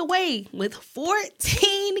walked away with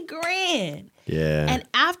 $14,000. Yeah. And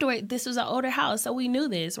afterward, this was an older house, so we knew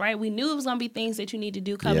this, right? We knew it was going to be things that you need to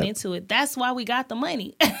do coming into it. That's why we got the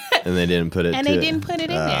money. And they didn't put it in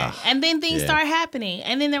there. And then things start happening.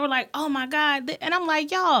 And then they were like, oh, my God. And I'm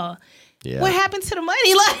like, y'all. Yeah. What happened to the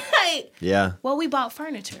money? Well, we bought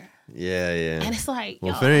furniture. Yeah. And it's like,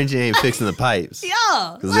 well, furniture ain't fixing the pipes.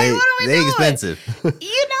 Because what are we doing? Expensive.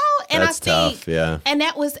 You know? And that's tough, And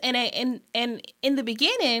that was, and in the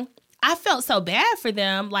beginning, I felt so bad for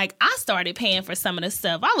them. Like, I started paying for some of the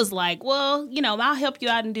stuff. I was like, well, you know, I'll help you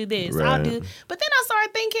out and do this. I'll do. But then I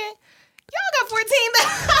started thinking, y'all got $14,000.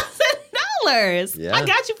 I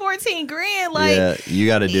got you $14,000. Like, you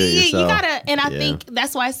got to do it yourself. You gotta, and I think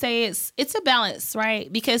that's why I say it's a balance,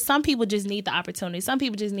 right? Because some people just need the opportunity. Some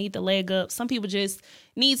people just need the leg up. Some people just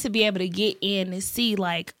need to be able to get in and see,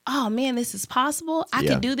 like, oh man, this is possible. I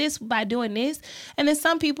can do this by doing this. And then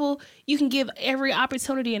some people, you can give every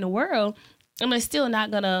opportunity in the world, and they're still not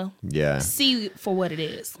gonna see for what it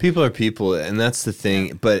is. People are people, and that's the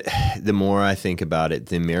thing. But the more I think about it,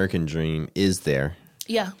 the American dream is there.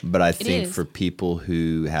 Yeah. But I think for people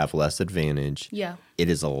who have less advantage, it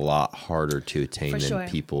is a lot harder to attain than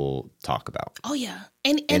people talk about. Oh yeah.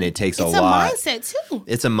 And it takes a lot. It's a mindset too.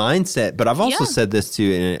 It's a mindset, but I've also said this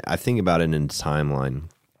too, and I think about it in a timeline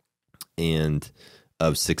and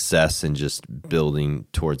of success and just building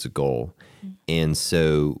towards a goal. And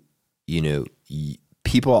so, you know,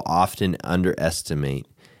 people often underestimate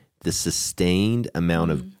the sustained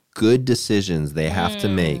amount of good decisions they have to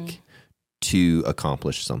make to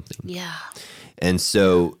accomplish something. Yeah. And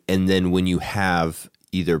so, and then when you have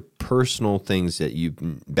either personal things that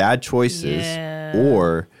bad choices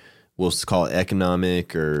or we'll call it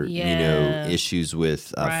economic or, you know, issues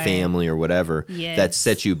with family or whatever that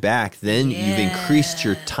set you back, then you've increased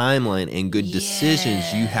your timeline and good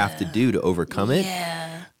decisions you have to do to overcome it.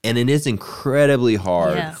 And it is incredibly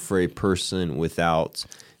hard for a person without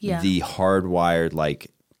the hardwired, like,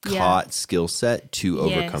 skill set to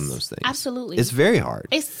overcome those things. Absolutely. It's very hard.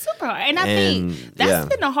 It's super hard. And I think that's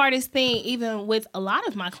been the hardest thing even with a lot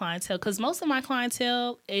of my clientele, because most of my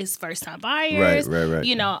clientele is first-time buyers. Right.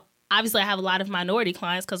 You know, obviously I have a lot of minority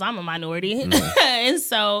clients because I'm a minority. And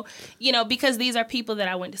so, you know, because these are people that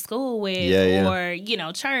I went to school with or, you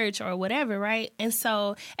know, church or whatever, right? And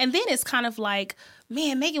so, and then it's kind of like,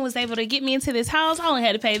 man, Megan was able to get me into this house. I only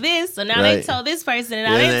had to pay this. So now they told this person, and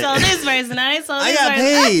now they told this person, now they told this person. I got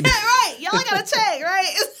paid. Right. Y'all got a check, right?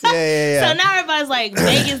 Yeah. So now everybody's like,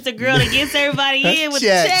 Megan's the girl that gets everybody in with the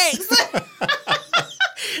checks.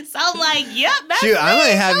 So I'm like, yep, that's Shoot, I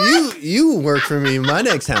might have you work for me in my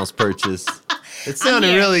next house purchase. It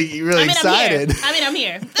sounded really excited. I'm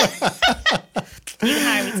here. You can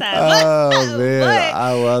hire me time. Oh man,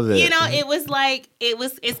 I love it. You know,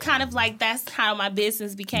 it's kind of like that's how my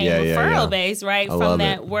business became referral based, right? From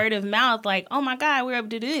that word of mouth, like, oh my God, we're able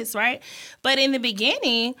to do this, right? But in the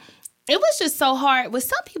beginning, it was just so hard. With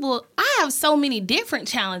some people, I have so many different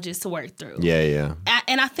challenges to work through. Yeah.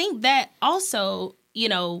 And I think that also, you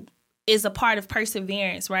know, is a part of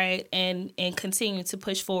perseverance, right? And continuing to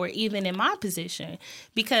push forward, even in my position,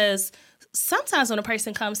 because sometimes when a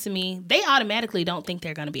person comes to me, they automatically don't think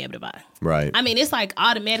they're going to be able to buy. Right. I mean, it's like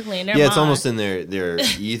automatically in their mind. Yeah, it's almost in their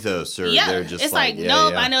ethos, or they're just it's like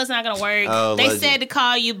nope, I know it's not going to work. Oh, they said to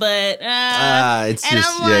call you, but it's and just,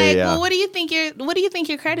 I'm like, well, what do you think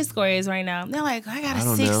your credit score is right now? And they're like, I got a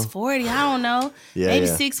 640. I don't know, maybe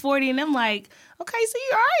 640, and I'm like, okay, so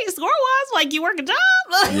you're all right score wise, like you work a job.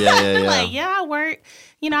 Like, yeah, I work.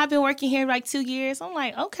 I've been working here like 2 years. I'm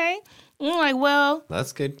like, okay. I'm like, well,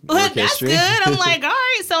 that's good. That's good. I'm like, all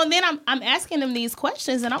right. So then I'm asking them these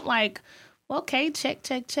questions, and I'm like, well, okay, check.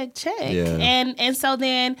 Yeah. And so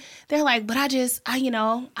then they're like, but I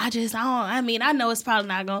know it's probably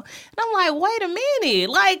not going. And I'm like, wait a minute,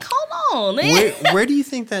 like, hold on. Where do you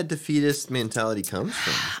think that defeatist mentality comes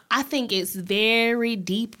from? I think it's very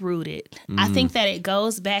deep rooted. I think that it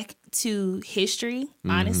goes back to history.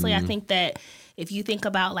 Honestly, I think that if you think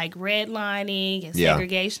about like redlining and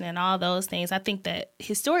segregation and all those things, I think that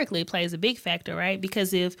historically it plays a big factor, right?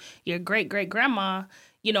 Because if your great-great-grandma,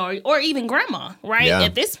 or even grandma, right? Yeah.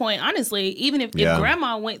 At this point, honestly, even if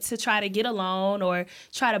grandma went to try to get a loan or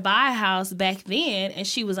try to buy a house back then and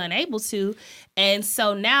she was unable to, and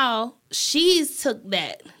so now she's took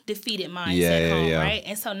that defeated mindset home, right?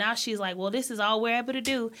 And so now she's like, well, this is all we're able to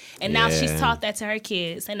do. And now she's taught that to her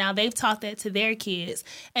kids, and now they've taught that to their kids.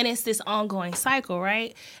 And it's this ongoing cycle,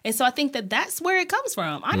 right? And so I think that that's where it comes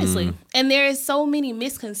from, honestly. And there is so many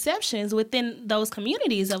misconceptions within those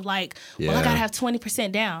communities of like, well, I got to have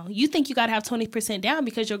 20% down. You think you got to have 20% down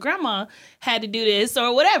because your grandma had to do this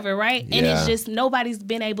or whatever, right? And it's just nobody's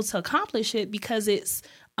been able to accomplish it because it's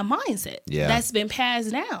a mindset that's been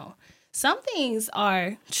passed down. Some things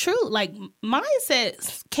are true, like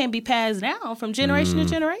mindsets can be passed down from generation to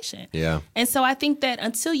generation. Yeah. And so I think that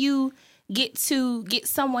until you get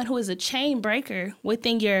someone who is a chain breaker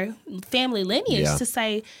within your family lineage to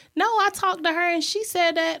say, no, I talked to her and she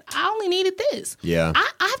said that I only needed this. Yeah.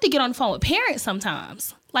 I have to get on the phone with parents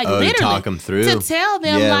sometimes. Like literally, to talk them through, to tell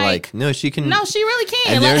them like, no, she can. No, she really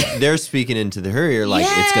can. And they're speaking into her ear like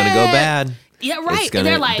it's gonna go bad. Yeah, right. And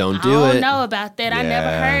they're like, I don't know about that. I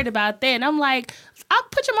never heard about that. And I'm like, I'll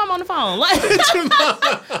put your mom on the phone. Like, put her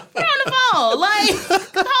on the phone.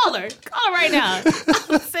 Like, call her right now.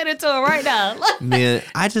 I'll send it to her right now. Man,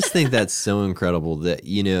 I just think that's so incredible that,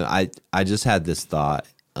 I just had this thought,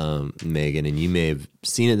 Megan, and you may have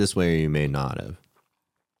seen it this way or you may not have.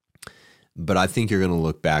 But I think you're going to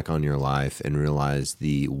look back on your life and realize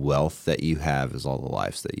the wealth that you have is all the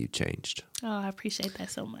lives that you changed. Oh, I appreciate that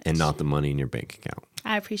so much. And not the money in your bank account.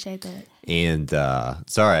 I appreciate that. And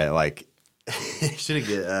sorry, like, shouldn't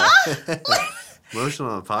get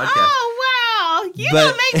emotional on a podcast. Oh, wow. You're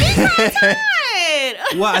going to make me cry.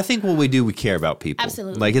 Well, I think what we do, we care about people.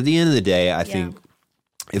 Absolutely. Like, at the end of the day, I think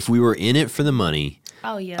if we were in it for the money,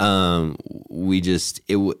 we just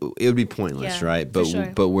it would be pointless, right?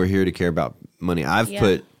 But but we're here to care about money. I've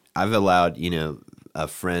allowed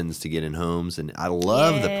friends to get in homes, and I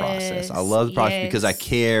love the process. I love the process because I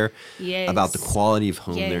care about the quality of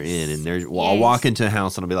home they're in. And I'll walk into a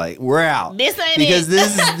house and I'll be like, "We're out." This ain't because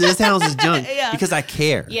it. this house is junk because I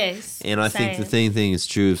care. Yes, and I think the same thing is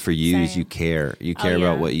true for you. Is you care. You care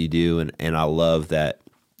about what you do, and I love that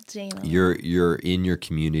you're in your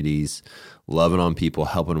communities, loving on people,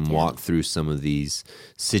 helping them walk through some of these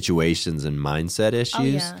situations and mindset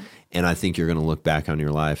issues. And I think you're going to look back on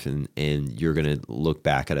your life and you're going to look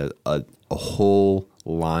back at a whole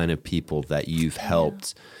line of people that you've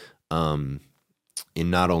helped in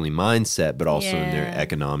not only mindset, but also in their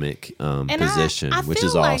economic position, which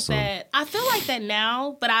is awesome. I feel like that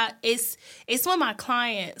now, but it's when my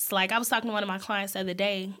clients, like I was talking to one of my clients the other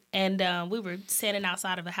day, and we were standing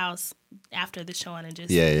outside of a house after the showing and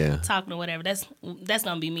just talking or whatever. That's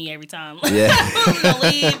gonna be me every time. We're gonna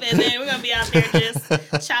leave and then we're gonna be out there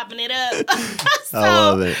just chopping it up. So I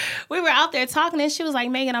love it. We were out there talking and she was like,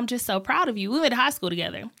 Megan, I'm just so proud of you. We went to high school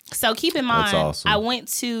together. So keep in mind, I went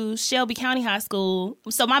to Shelby County High School.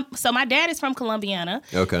 So my dad is from Columbiana,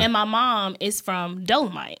 and my mom is from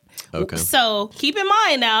Dolomite. Okay. So keep in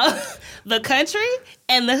mind now, the country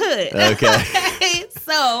and the hood. Okay.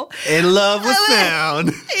 So in love with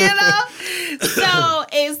sound. So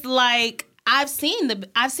it's like I've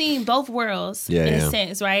seen both worlds in a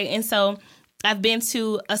sense, right? And so I've been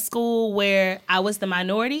to a school where I was the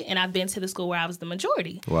minority, and I've been to the school where I was the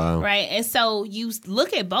majority. Wow. Right? And so you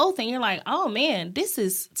look at both, and you're like, oh, man, this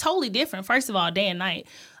is totally different. First of all, day and night.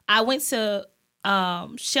 I went to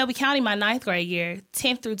Shelby County, my 9th grade year,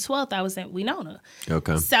 10th through 12th, I was in Winona.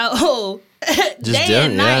 Okay. So day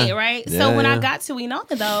and night, right? Yeah, so when I got to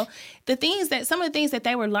Winona, though, some of the things that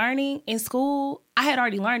they were learning in school, I had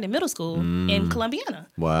already learned in middle school in Columbiana.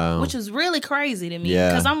 Wow. Which was really crazy to me. Yeah.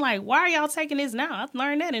 Because I'm like, why are y'all taking this now? I've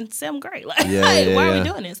learned that in 7th grade. Like, why are we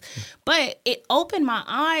doing this? But it opened my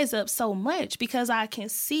eyes up so much because I can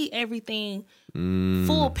see everything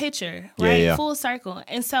full picture, right? Full circle.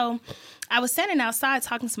 And so I was standing outside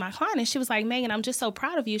talking to my client, and she was like, Megan, I'm just so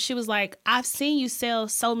proud of you. She was like, I've seen you sell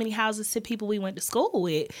so many houses to people we went to school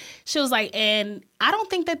with. She was like, and I don't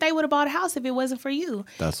think that they would have bought a house if it wasn't for you.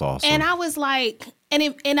 That's awesome. And I was like,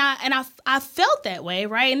 I felt that way,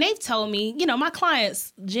 right? And they've told me, my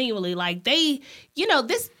clients genuinely, like, they,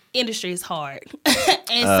 this industry is hard.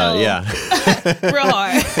 And so real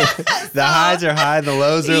hard. The highs are high, the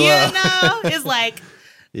lows are low. It's like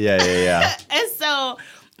yeah. And so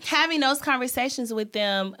having those conversations with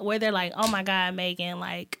them where they're like, oh my God, Megan,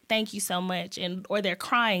 like, thank you so much. Or they're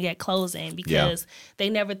crying at closing because they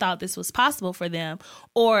never thought this was possible for them.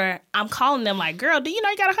 Or I'm calling them like, girl, do you know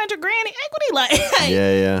you got $100,000 in equity?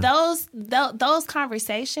 Like, those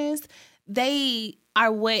conversations, they are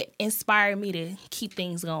what inspired me to keep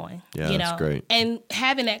things going. Yeah, that's great. And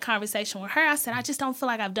having that conversation with her, I said, I just don't feel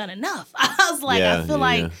like I've done enough. I was like, I feel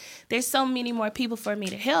like there's so many more people for me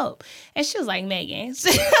to help. And she was like, Megan, she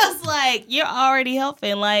was like, you're already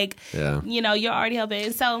helping. Like, you're already helping.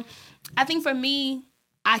 And so I think for me,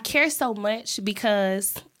 I care so much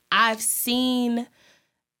because I've seen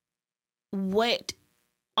what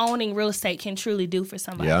owning real estate can truly do for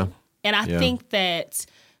somebody. Yeah. And I think that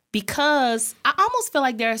because I almost feel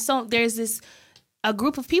like there's a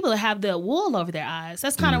group of people that have the wool over their eyes.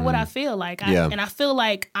 That's kind of what I feel like. And I feel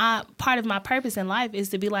like part of my purpose in life is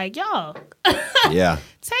to be like, y'all, take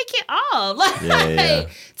it off. Like,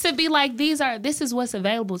 to be like, this is what's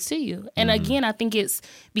available to you. And again, I think it's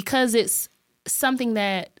because it's something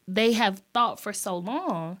that they have thought for so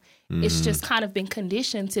long. It's just kind of been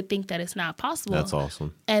conditioned to think that it's not possible. That's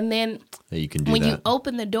awesome. And then you can do when you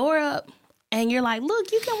open the door up, and you're like,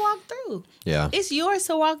 look, you can walk through. Yeah. It's yours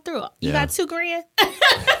to walk through. You got $2,000?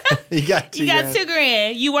 You got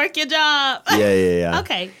 $2,000. You work your job. Yeah.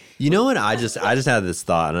 Okay. You know what? I just had this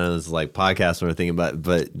thought, and I was like podcast when we're thinking about,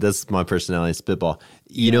 but that's my personality, spitball.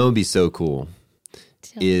 You know, it'd be so cool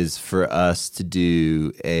is for us to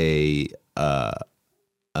do a I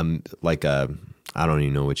don't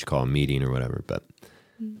even know what you call a meeting or whatever, but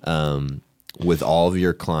with all of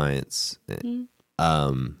your clients,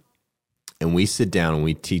 and we sit down and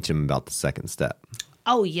we teach them about the second step.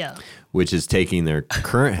 Oh, yeah. Which is taking their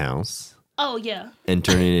current house. Oh, yeah. And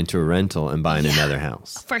turning it into a rental and buying another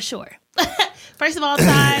house. For sure. First of all,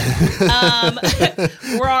 Todd,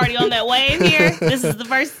 we're already on that wave here. This is the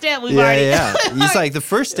first step. We've already. It's like the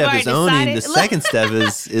first step is owning. The second step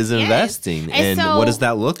is investing. And so, what does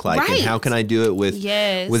that look like? And how can I do it with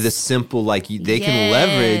a simple, like they can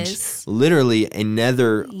leverage literally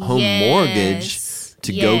another home mortgage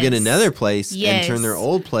to go get another place and turn their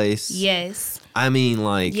old place. Yes. I mean,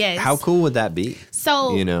 like, how cool would that be?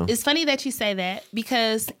 So, it's funny that you say that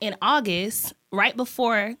because in August, right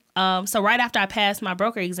before, right after I passed my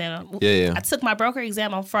broker exam, I took my broker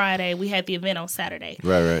exam on Friday. We had the event on Saturday.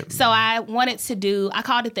 Right. So I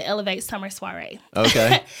called it the Elevate Summer Soiree.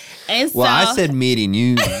 Okay. And well, I said meeting.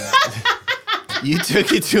 You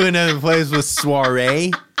took it to another place with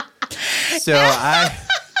soiree. So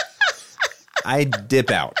I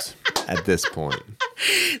dip out at this point.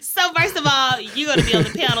 So first of all, you're going to be on the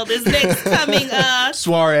panel this next coming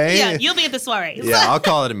soiree. Yeah, you'll be at the soiree. Yeah, I'll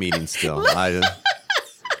call it a meeting still.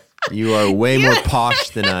 You are way more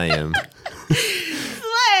posh than I am.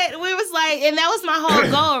 But we was like, and that was my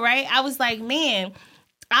whole goal, right? I was like, man,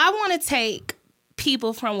 I want to take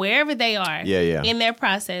people from wherever they are in their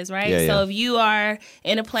process, right? So if you are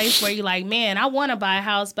in a place where you're like, man, I want to buy a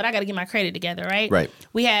house, but I got to get my credit together, right? Right.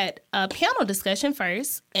 We had a panel discussion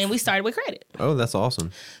first, and we started with credit. Oh, that's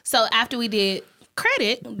awesome. So after we did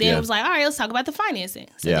credit, then it was like, all right, let's talk about the financing.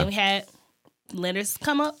 So then we had lenders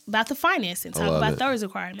come up about the financing, talk about those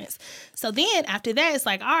requirements. So then after that, it's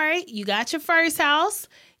like, all right, you got your first house.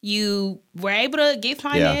 You were able to get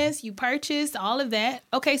finance. You purchased all of that.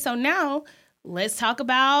 Okay, so now let's talk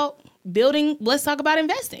about building. Let's talk about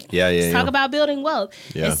investing. Let's talk about building wealth.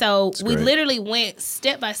 And so we literally went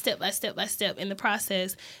step by step in the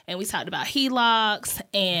process, and we talked about HELOCs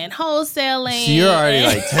and wholesaling. So you're already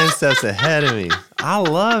like 10 steps ahead of me. I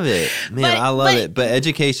love it, man. I love it. But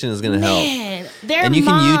education is going to help. And you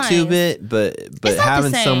minds. can YouTube it, but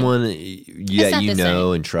having someone that you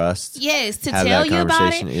know and trust, yes, to have tell that you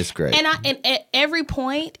about it, is great. And at every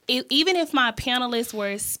point, even if my panelists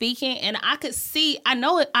were speaking, and I could see, I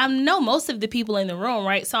know most of the people in the room,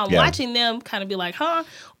 right? So I'm watching them kind of be like, huh?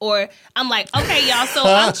 Or I'm like, okay, y'all, so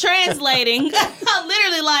I'm translating. I'm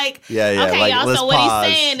literally like, okay, like, y'all, so what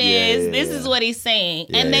he's saying is, this is what he's saying.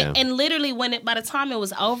 And literally by the time it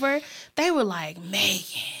was over, they were like,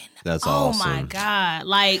 Megan, that's awesome. Oh my God.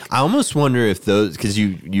 Like, I almost wonder if those, because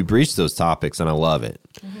you breached those topics and I love it.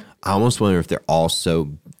 Mm-hmm. I almost wonder if they're all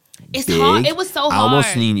so it's big. hard. It was so hard. I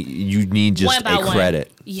almost need just a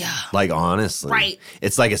credit. Yeah. Like, honestly. Right.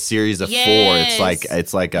 It's like a series of 4. It's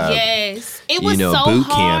like a it was so boot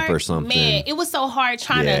hard, camp or something. Man, it was so hard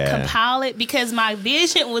trying to compile it because my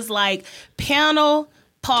vision was like panel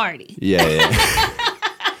party. Yeah.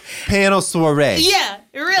 Panel soiree. Yeah,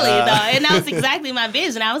 really though. And that was exactly my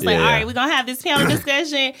vision. I was like, all right, we're gonna have this panel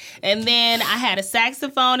discussion. And then I had a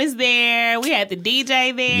saxophonist there. We had the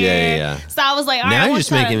DJ there. Yeah. So I was like, all right. Now you're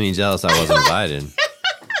just making me jealous I wasn't invited.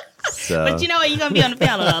 So. But you know what? You're gonna be on the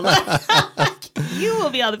panel though. You will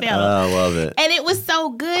be on the panel. I love it. And it was so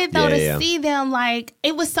good though to see them. Like,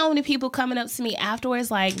 it was so many people coming up to me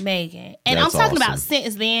afterwards like, Megan. And I'm talking about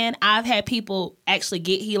since then, I've had people actually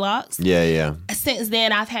get HELOCs. Yeah. Since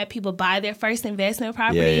then, I've had people buy their first investment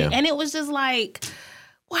property. And it was just like,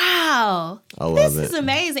 wow. I love this is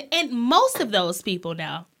amazing. And most of those people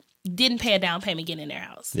now didn't pay a down payment getting in their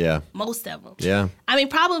house. Yeah. Most of them. Yeah. I mean,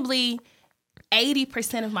 probably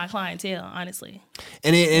 80% of my clientele, honestly.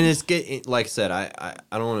 And it's like I said, I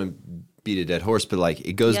don't want to beat a dead horse, but like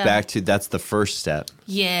it goes back to that's the first step.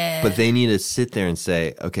 Yeah. But they need to sit there and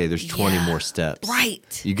say, okay, there's 20 more steps.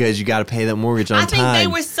 Right. You got to pay that mortgage on time. I think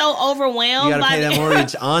they were so overwhelmed. You got to pay that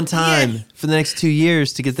mortgage on time for the next 2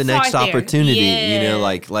 years to get the next opportunity. You know,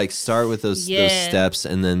 like start with those steps,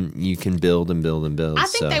 and then you can build and build and build. I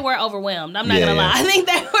think they were overwhelmed. I'm not gonna lie. I think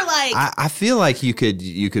they were like. I feel like you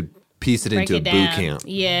could piece it into a boot camp.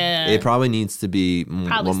 Yeah. It probably needs to be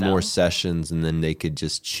more sessions, and then they could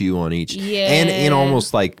just chew on each. Yeah. And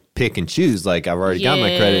almost like pick and choose. Like, I've already got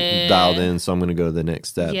my credit dialed in, so I'm going to go to the next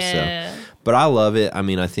step. Yeah. So, but I love it. I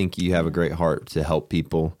mean, I think you have a great heart to help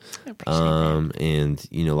people. I appreciate that. And,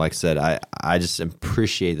 you know, like I said, I just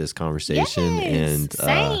appreciate this conversation. And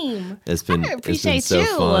same. It's been so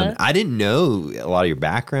fun. I didn't know a lot of your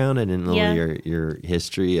background. I didn't know your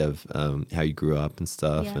history of how you grew up and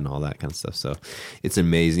stuff and all that kind of stuff. So it's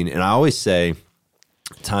amazing. And I always say,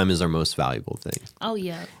 time is our most valuable thing. Oh,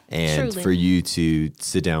 yeah. And for you to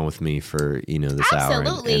sit down with me for, this hour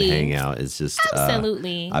and hang out is just...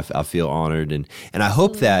 Absolutely. I feel honored. And I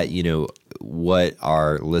hope that, what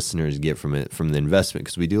our listeners get from it, from the investment,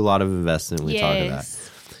 because we do a lot of investment. We talk about,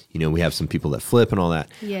 we have some people that flip and all that.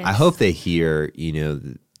 Yes. I hope they hear,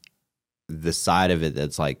 the side of it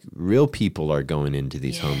that's like real people are going into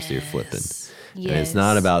these homes that you're flipping. Yes. And it's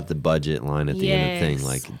not about the budget line at the end of the thing.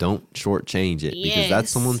 Like, don't shortchange it because that's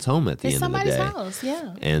someone's home at the end of the day. House,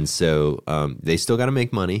 And so they still got to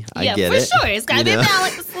make money. I get it. For sure. It's got to be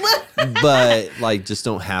balanced. But, like, just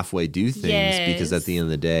don't halfway do things because at the end of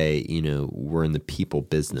the day, we're in the people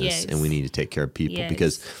business and we need to take care of people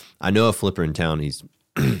because I know a flipper in town, he's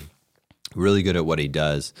really good at what he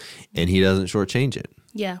does and he doesn't shortchange it.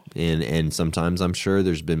 Yeah. And sometimes I'm sure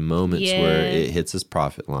there's been moments where it hits his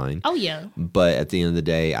profit line. Oh, yeah. But at the end of the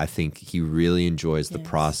day, I think he really enjoys the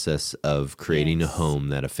process of creating a home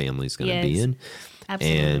that a family's going to be in.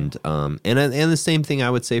 Absolutely. And the same thing I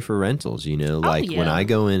would say for rentals, when I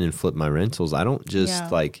go in and flip my rentals, I don't just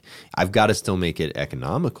I've got to still make it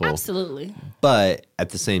economical. Absolutely. But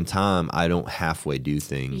at the same time, I don't halfway do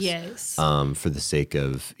things. Yes. For the sake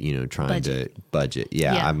of, trying to budget.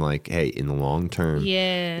 Yeah. I'm like, hey, in the long term,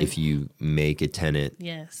 if you make a tenant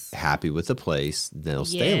happy with the place, they'll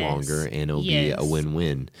stay longer and it'll be a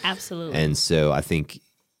win-win. Absolutely. And so I think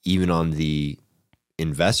even on the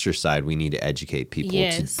investor side, we need to educate people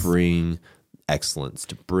to bring excellence,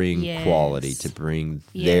 to bring quality, to bring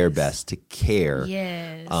their best, to care,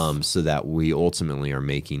 so that we ultimately are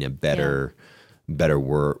making a better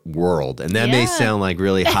world. And that may sound like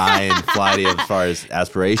really high and flighty as far as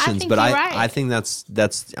aspirations, but I think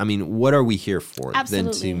that's I mean, what are we here for than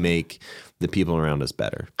to make the people around us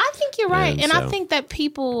better? I think you're right. And I think that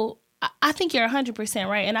I think you're 100%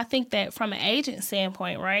 right. And I think that from an agent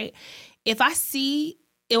standpoint, right, if I see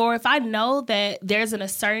or if I know that there's a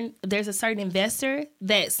certain investor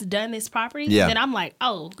that's done this property, then I'm like,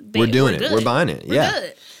 oh, we're doing it. We're buying it. We're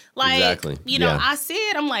good. Like, exactly. I see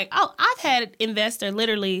it. I'm like, oh, I've had an investor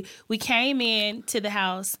literally, we came in to the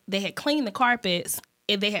house, they had cleaned the carpets.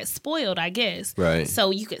 they had spoiled, I guess. Right.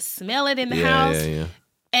 So you could smell it in the house. Yeah.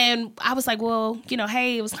 And I was like, well,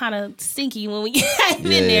 hey, it was kind of stinky when we came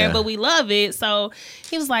in there, but we love it. So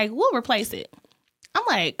he was like, we'll replace it. I'm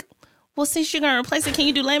like, well, since you're going to replace it, can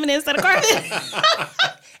you do laminate instead of carpet?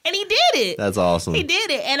 And he did it. That's awesome. He did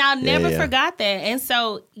it. And I never forgot that. And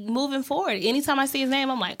so moving forward, anytime I see his name,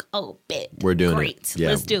 I'm like, oh, bet. We're doing Great. it. Yeah.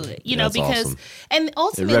 Let's do it. Because, awesome. And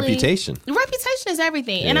ultimately. Reputation. Reputation is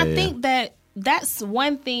everything. And I think that that's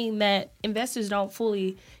one thing that investors don't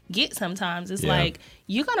fully get sometimes. It's like,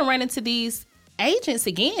 you're going to run into these agents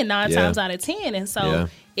again 9 times out of 10. And so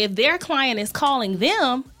if their client is calling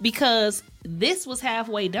them because this was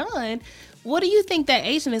halfway done, what do you think that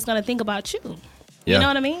agent is going to think about you? You know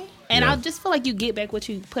what I mean? And I just feel like you get back what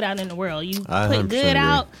you put out in the world. You put good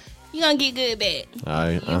out, you're going to get good back.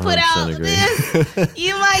 You put out this,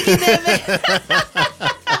 you might get that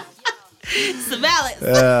back. It's a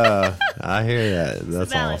balance. I hear that.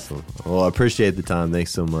 That's awesome. Well, I appreciate the time.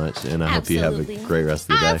 Thanks so much. And I hope you have a great rest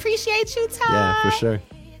of the day. I appreciate you, Todd. Yeah, for sure.